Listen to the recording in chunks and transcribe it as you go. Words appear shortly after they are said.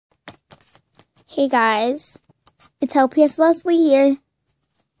Hey guys, it's LPS Leslie here.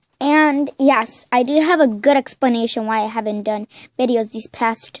 And yes, I do have a good explanation why I haven't done videos these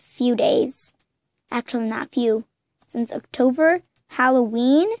past few days. Actually, not few. Since October,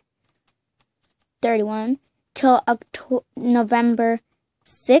 Halloween 31 till November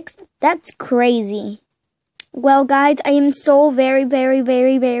 6th. That's crazy. Well, guys, I am so very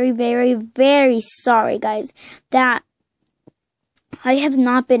sorry, guys, that I have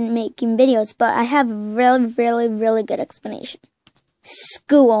not been making videos, but I have really good explanation.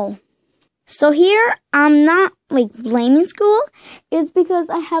 School. So here, I'm not blaming school. It's because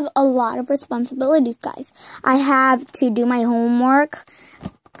I have a lot of responsibilities, guys. I have to do my homework,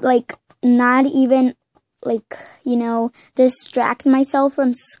 not even, distract myself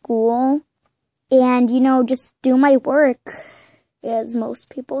from school and, just do my work, as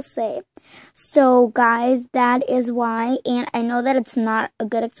most people say. So guys, that is why, and I know that it's not a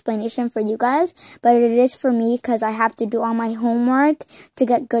good explanation for you guys, but it is for me because I have to do all my homework to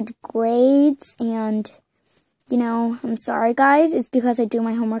get good grades. And I'm sorry guys, it's because I do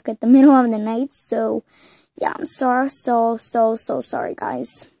my homework at the middle of the night. So yeah, I'm so sorry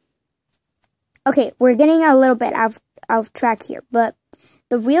guys. Okay, we're getting a little bit off track here, but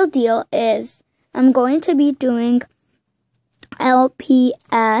the real deal is I'm going to be doing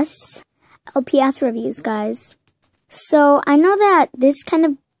LPS reviews, guys. So I know that this kind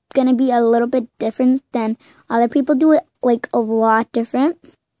of gonna be a little bit different than other people do it, a lot different.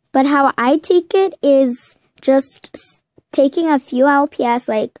 But how I take it is just taking a few LPS,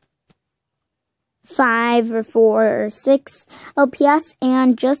 5 or 4 or 6 LPS,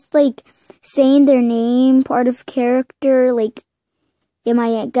 and just saying their name, part of character, am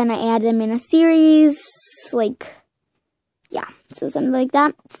I gonna add them in a series, yeah, so something like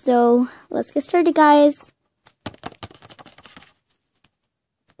that. So let's get started, guys.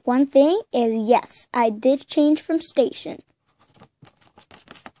 One thing is, yes, I did change from station.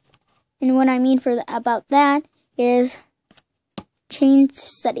 And what I mean about that is change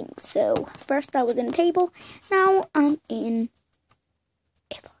settings. So first I was in table, now I'm in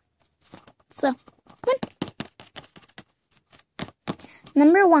table. So, come on.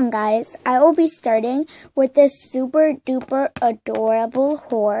 Number 1, guys, I will be starting with this super duper adorable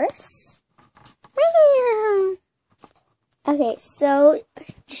horse. Okay, so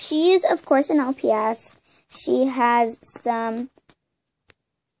she's of course an LPS. She has some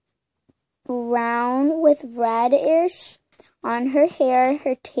brown with red-ish on her hair,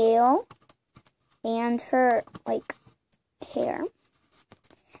 her tail, and her hair.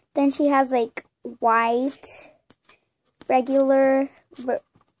 Then she has white regular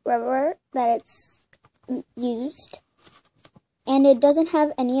rubber that it's used, and it doesn't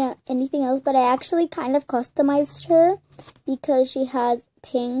have anything else, but I actually kind of customized her because she has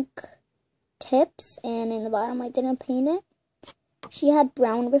pink tips, and in the bottom I didn't paint it. She had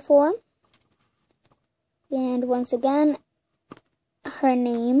brown before, and once again her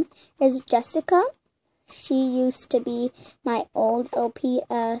name is Jessica. She used to be my old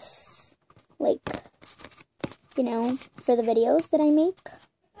LPS, for the videos that I make.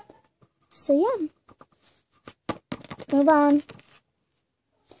 So yeah, let's move on.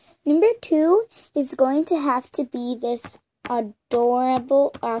 Number 2 is going to have to be this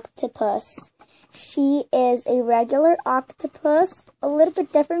adorable octopus. She is a regular octopus, a little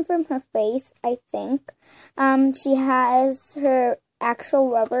bit different from her face, I think. She has her actual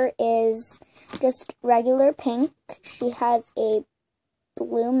rubber is just regular pink. She has a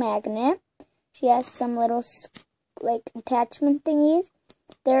blue magnet. She has some little attachment thingies.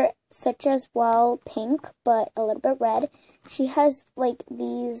 They're such as pink, but a little bit red. She has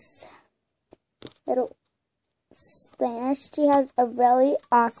these little slants. She has a really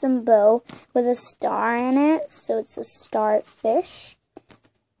awesome bow with a star in it, so it's a starfish.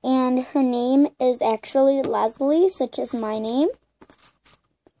 And her name is actually Leslie, such as my name.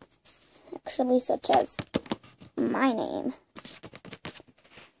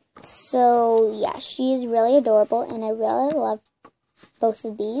 So yeah, she is really adorable, and I really love both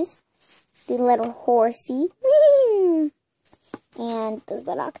of these. The little horsey and the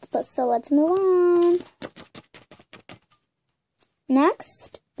little octopus. So let's move on.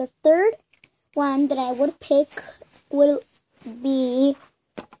 Next, the third one that I would pick would be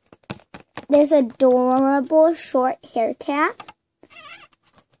this adorable short hair cat.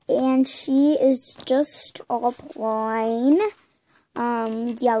 And she is just all plain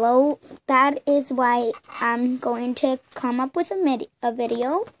yellow. That is why I'm going to come up with a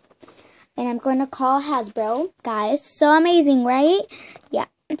video, and I'm going to call Hasbro, guys. So amazing, right? Yeah.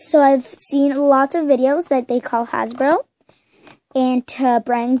 So I've seen lots of videos that they call Hasbro. and to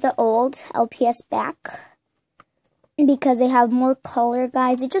bring the old LPS back because they have more color,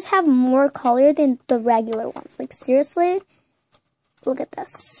 guys. They just have more color than the regular ones. Like, seriously, look at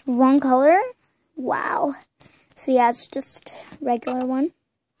this. Wrong color. Wow. So yeah, it's just regular one.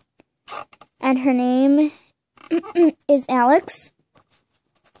 And her name is Alex.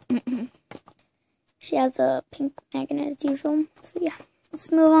 She has a pink magnet as usual. So yeah,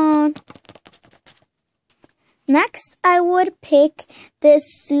 let's move on. Next, I would pick this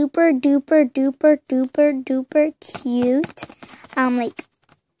super duper duper duper duper cute. Like,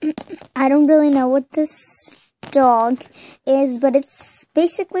 I don't really know what this dog is, but it's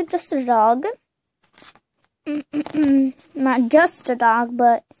basically just a dog. Not just a dog,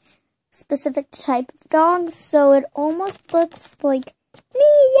 but specific type of dog. So it almost looks like me,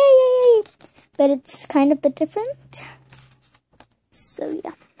 yay! But it's kind of the different. So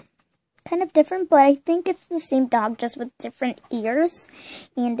yeah. Kind of different, but I think it's the same dog, just with different ears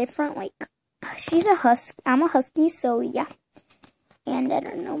and different, like, she's a husky. I'm a husky, so yeah. And I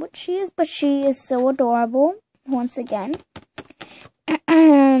don't know what she is, but she is so adorable once again.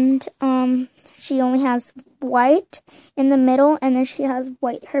 And she only has white in the middle, and then she has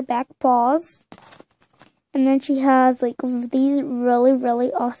white her back paws. And then she has like these really,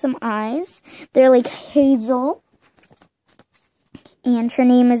 really awesome eyes. They're like hazel. And her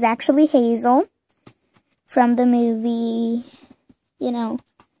name is actually Hazel from the movie, you know,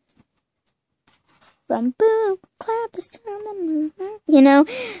 from Boom, Clap the Sound of the Moon, you know.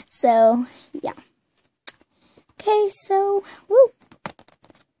 So, yeah. Okay, so, woo.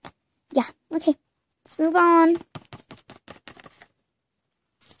 Yeah, okay. Let's move on.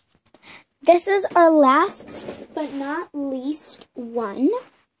 This is our last but not least one.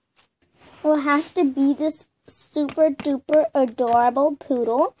 Will have to be this super duper adorable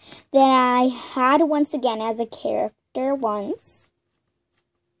poodle that I had once again as a character once.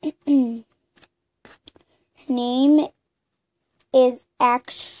 Her name is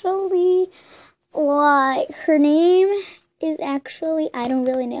actually I don't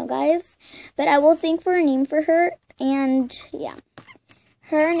really know, guys, but I will think for a name for her. And yeah,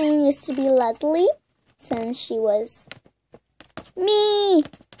 her name used to be Leslie since she was me.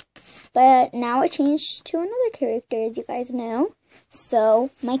 But now I changed to another character, as you guys know. So,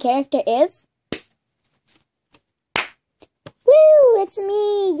 my character is... Woo! It's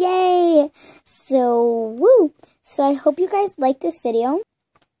me! Yay! So, woo! So, I hope you guys like this video.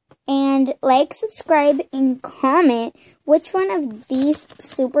 And like, subscribe, and comment which one of these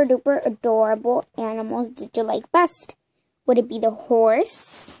super duper adorable animals did you like best. Would it be the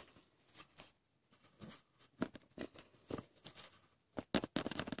horse?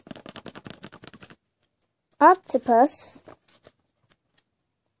 Octopus,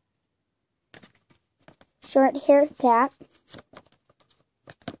 short-haired cat,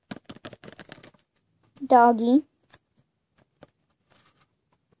 doggy,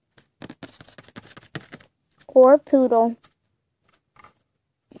 or poodle?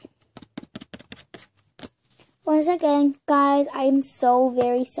 Once again, guys, I'm so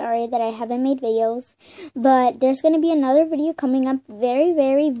very sorry that I haven't made videos, but there's going to be another video coming up very,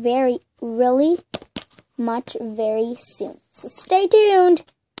 very, very, really much very soon. So stay tuned.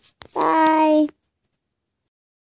 Bye.